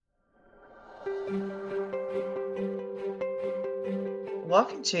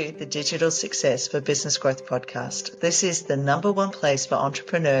Welcome to the Digital Success for Business Growth podcast. This is the number one place for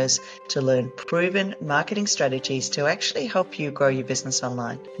entrepreneurs to learn proven marketing strategies to actually help you grow your business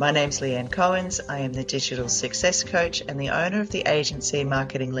online. My name's Leanne Cohens. I am the Digital Success Coach and the owner of the agency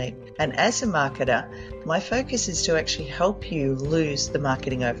Marketing Leap. And as a marketer, my focus is to actually help you lose the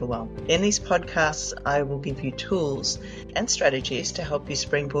marketing overwhelm. In these podcasts, I will give you tools and strategies to help you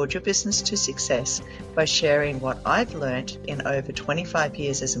springboard your business to success by sharing what I've learned in over 25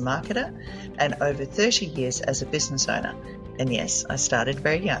 years as a marketer and over 30 years as a business owner. And yes, I started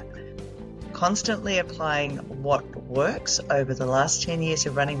very young. Constantly applying what works over the last 10 years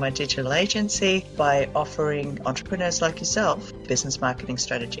of running my digital agency by offering entrepreneurs like yourself business marketing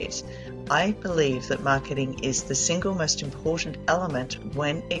strategies. I believe that marketing is the single most important element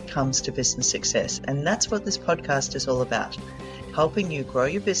when it comes to business success. And that's what this podcast is all about. Helping you grow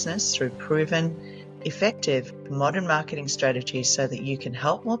your business through proven, effective, modern marketing strategies so that you can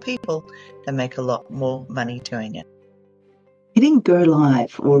help more people and make a lot more money doing it. Hitting go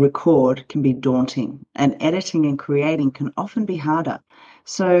live or record can be daunting, and editing and creating can often be harder.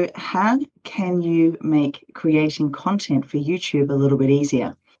 So how can you make creating content for YouTube a little bit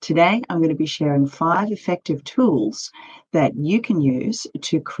easier? Today, I'm going to be sharing 5 effective tools that you can use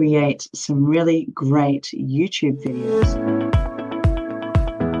to create some really great YouTube videos.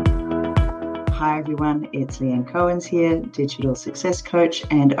 Hi everyone, it's Leanne Cohens here, Digital Success Coach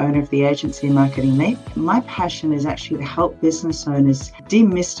and owner of the agency Marketing Leap. My passion is actually to help business owners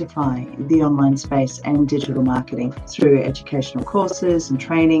demystify the online space and digital marketing through educational courses and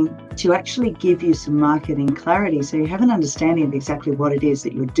training to actually give you some marketing clarity so you have an understanding of exactly what it is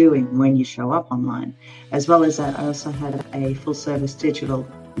that you're doing when you show up online. As well as that, I also have a full service digital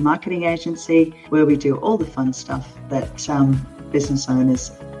marketing agency where we do all the fun stuff that business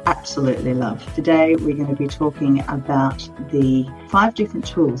owners absolutely love. Today we're going to be talking about the 5 different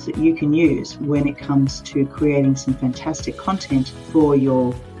tools that you can use when it comes to creating some fantastic content for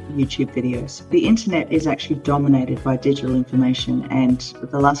your YouTube videos. The internet is actually dominated by digital information, and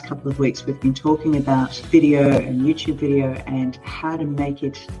the last couple of weeks we've been talking about video and YouTube video and how to make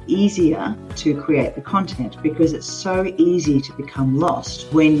it easier to create the content, because it's so easy to become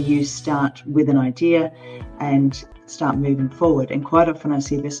lost when you start with an idea and start moving forward. And quite often I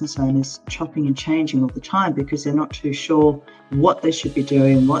see business owners chopping and changing all the time because they're not too sure what they should be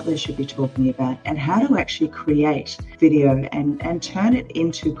doing, what they should be talking about, and how to actually create video and turn it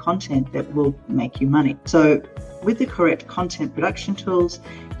into content that will make you money. So with the correct content production tools,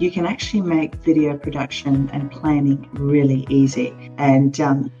 you can actually make video production and planning really easy. And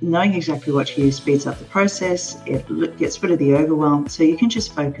knowing exactly what to use speeds up the process. It gets rid of the overwhelm. So you can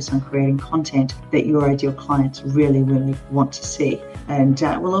just focus on creating content that your ideal clients really, really want to see. And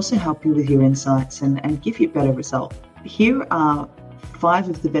will also help you with your insights and give you better results. Here are 5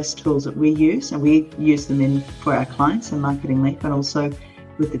 of the best tools that we use, and we use them for our clients in Marketing Leap and also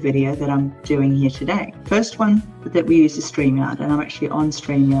with the video that I'm doing here today. First one that we use is StreamYard, and I'm actually on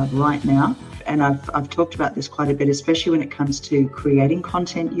StreamYard right now. And I've talked about this quite a bit, especially when it comes to creating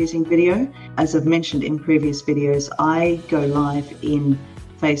content using video. As I've mentioned in previous videos, I go live in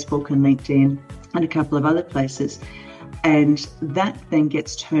Facebook and LinkedIn and a couple of other places. And that then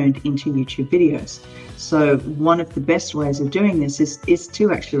gets turned into YouTube videos. So one of the best ways of doing this is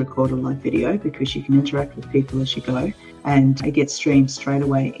to actually record a live video, because you can interact with people as you go, and it gets streamed straight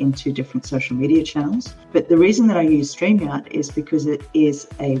away into different social media channels. But the reason that I use StreamYard is because it is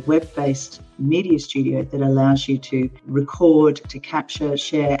a web-based media studio that allows you to record, to capture,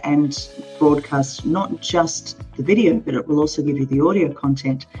 share, and broadcast not just the video, but it will also give you the audio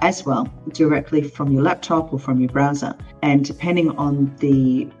content as well, directly from your laptop or from your browser. And depending on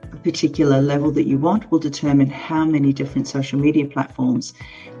the particular level that you want will determine how many different social media platforms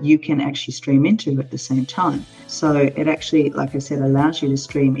you can actually stream into at the same time. So it actually, like I said, allows you to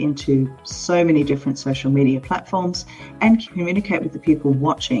stream into so many different social media platforms and communicate with the people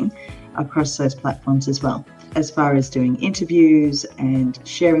watching across those platforms as well. As far as doing interviews and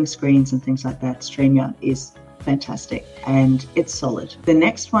sharing screens and things like that, StreamYard is fantastic and it's solid. The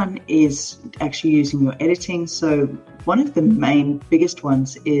next one is actually using your editing. So one of the biggest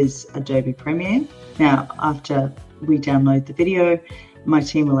ones is Adobe Premiere. Now, after we download the video, my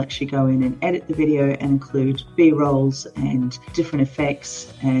team will actually go in and edit the video and include B-rolls and different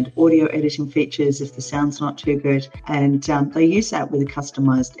effects and audio editing features if the sound's not too good. And they use that with a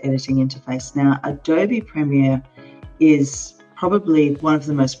customized editing interface. Now, Adobe Premiere is probably one of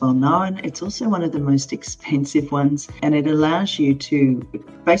the most well-known. It's also one of the most expensive ones, and it allows you to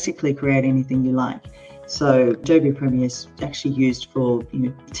basically create anything you like. So Adobe Premiere is actually used for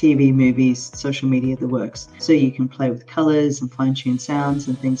TV, movies, social media, the works. So you can play with colors and fine-tune sounds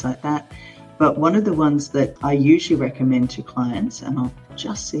and things like that. But one of the ones that I usually recommend to clients, and I'll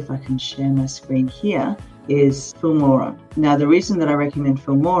just see if I can share my screen here, is Filmora. Now, the reason that I recommend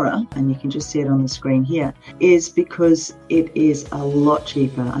Filmora, and you can just see it on the screen here, is because it is a lot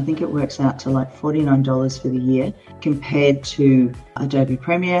cheaper. I think it works out to like $49 for the year compared to Adobe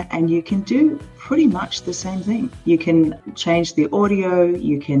Premiere, and you can do pretty much the same thing. You can change the audio,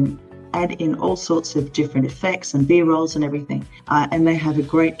 you can add in all sorts of different effects and B-rolls and everything. And they have a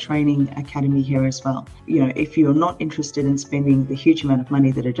great training academy here as well. If you're not interested in spending the huge amount of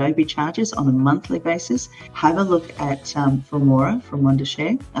money that Adobe charges on a monthly basis, have a look at Filmora from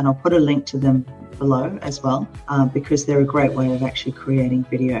Wondershare, and I'll put a link to them below as well, because they're a great way of actually creating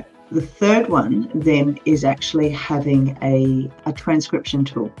video. The third one then is actually having a transcription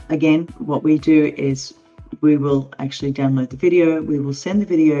tool. Again, what we do is we will actually download the video, we will send the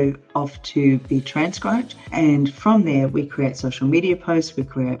video off to be transcribed, and from there we create social media posts, we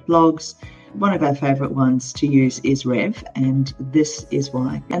create blogs. One of our favorite ones to use is Rev, and this is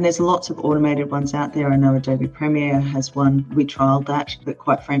why. And there's lots of automated ones out there. I know Adobe Premiere has one. We trialed that, but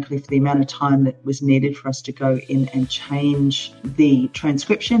quite frankly, for the amount of time that was needed for us to go in and change the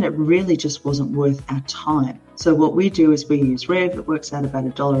transcription, it really just wasn't worth our time. So what we do is we use Rev. It works out about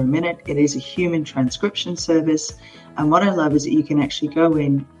 $1 a minute. It is a human transcription service. And what I love is that you can actually go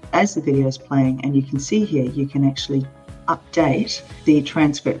in as the video is playing, and you can see here, you can actually update the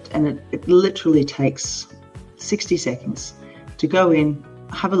transcript, and it literally takes 60 seconds to go in,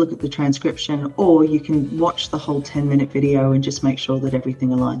 have a look at the transcription, or you can watch the whole 10-minute video and just make sure that everything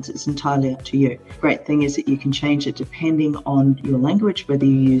aligns. It's entirely up to you. Great thing is that you can change it depending on your language, whether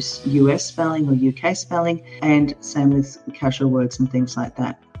you use US spelling or UK spelling, and same with casual words and things like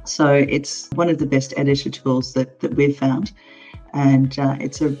that. So it's one of the best editor tools that we've found, and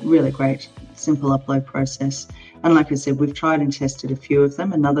it's a really great simple upload process. And like I said, we've tried and tested a few of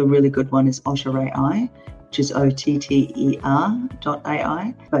them. Another really good one is Otter AI, which is OTTER.ai.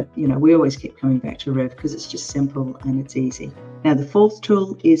 But, we always keep coming back to Rev because it's just simple and it's easy. Now, the fourth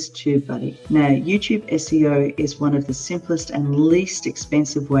tool is TubeBuddy. Now, YouTube SEO is one of the simplest and least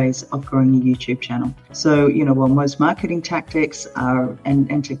expensive ways of growing a YouTube channel. So, while most marketing tactics are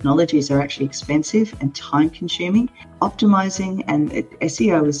and technologies are actually expensive and time consuming, optimizing and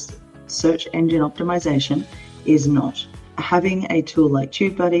SEO is search engine optimization is not. Having a tool like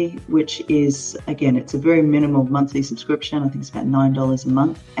TubeBuddy, which is, again, it's a very minimal monthly subscription. I think it's about $9 a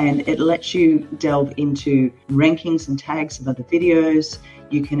month, and it lets you delve into rankings and tags of other videos.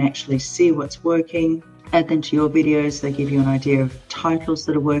 You can actually see what's working, add them to your videos. They give you an idea of titles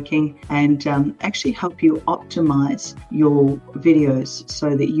that are working, and actually help you optimize your videos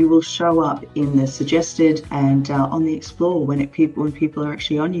so that you will show up in the suggested and on the explore when people are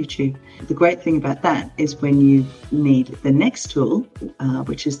actually on YouTube. The great thing about that is when you need the next tool,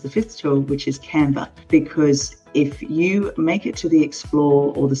 which is the fifth tool, which is Canva, because if you make it to the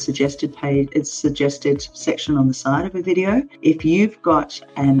explore or the suggested page, it's suggested section on the side of a video, if you've got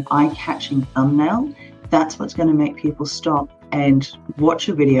an eye-catching thumbnail, that's what's going to make people stop and watch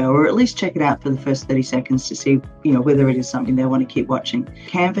a video, or at least check it out for the first 30 seconds to see, whether it is something they want to keep watching.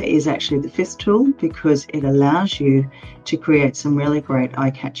 Canva is actually the fifth tool because it allows you to create some really great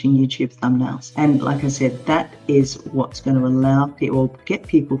eye-catching YouTube thumbnails. And like I said, that is what's going to allow people, get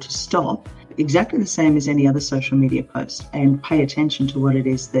people to stop exactly the same as any other social media post and pay attention to what it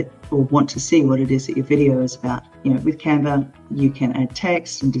is that, or want to see what it is that your video is about. With Canva, you can add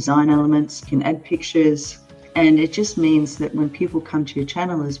text and design elements, you can add pictures, and it just means that when people come to your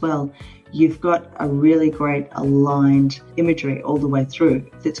channel as well, you've got a really great aligned imagery all the way through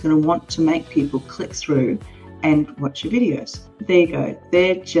that's going to want to make people click through and watch your videos. There you go.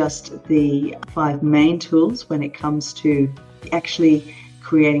 They're just the 5 main tools when it comes to actually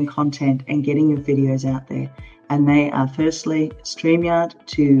creating content and getting your videos out there. And they are firstly StreamYard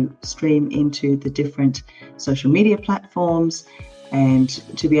to stream into the different social media platforms and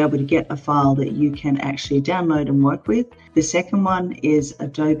to be able to get a file that you can actually download and work with. The second one is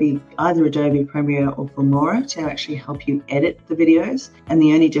either Adobe Premiere or Filmora to actually help you edit the videos. And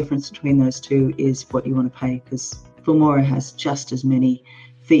the only difference between those two is what you want to pay, because Filmora has just as many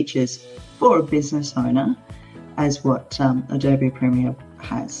features for a business owner as what Adobe Premiere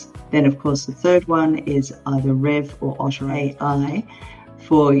has. Then, of course, the third one is either Rev or Otter AI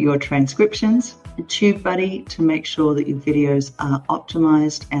for your transcriptions. TubeBuddy to make sure that your videos are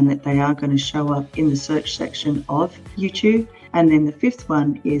optimized and that they are going to show up in the search section of YouTube. And then the fifth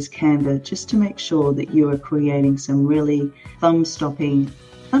one is Canva, just to make sure that you are creating some really thumb-stopping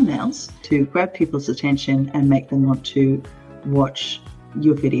thumbnails to grab people's attention and make them want to watch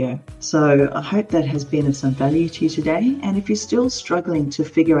your video. So I hope that has been of some value to you today. And if you're still struggling to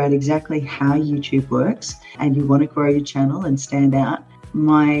figure out exactly how YouTube works and you want to grow your channel and stand out,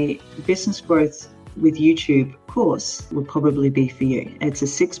 my business growth with YouTube course will probably be for you. It's a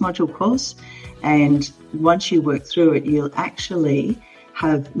 6-module course, and once you work through it, you'll actually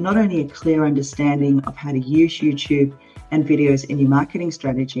have not only a clear understanding of how to use YouTube and videos in your marketing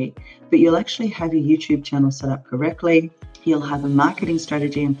strategy, but you'll actually have your YouTube channel set up correctly. You'll have a marketing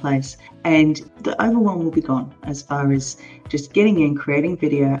strategy in place, and the overwhelm will be gone as far as just getting in, creating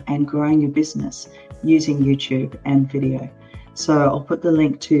video and growing your business using YouTube and video. So I'll put the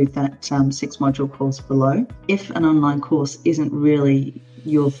link to that 6-module course below. If an online course isn't really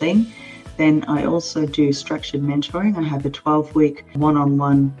your thing, then I also do structured mentoring. I have a 12-week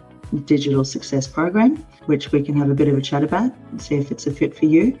one-on-one digital success program, which we can have a bit of a chat about and see if it's a fit for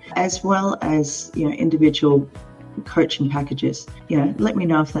you, as well as, individual coaching packages. Let me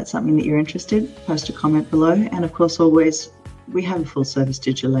know if that's something that you're interested. Post a comment below. And of course, always, we have a full service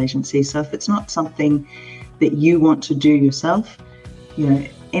digital agency. So if it's not something that you want to do yourself,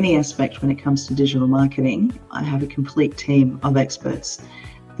 any aspect when it comes to digital marketing, I have a complete team of experts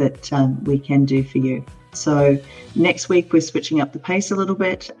that we can do for you. So next week, we're switching up the pace a little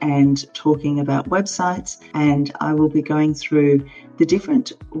bit and talking about websites, and I will be going through the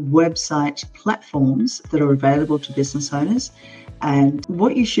different website platforms that are available to business owners and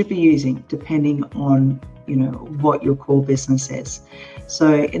what you should be using depending on what your core business is.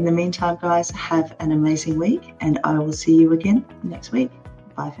 So in the meantime, guys, have an amazing week, and I will see you again next week.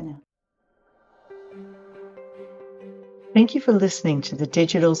 Bye for now. Thank you for listening to the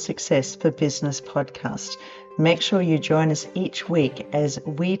Digital Success for Business podcast. Make sure you join us each week as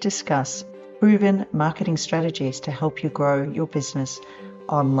we discuss proven marketing strategies to help you grow your business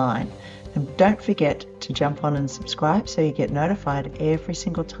online. And don't forget to jump on and subscribe so you get notified every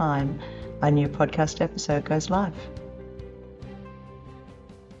single time a new podcast episode goes live.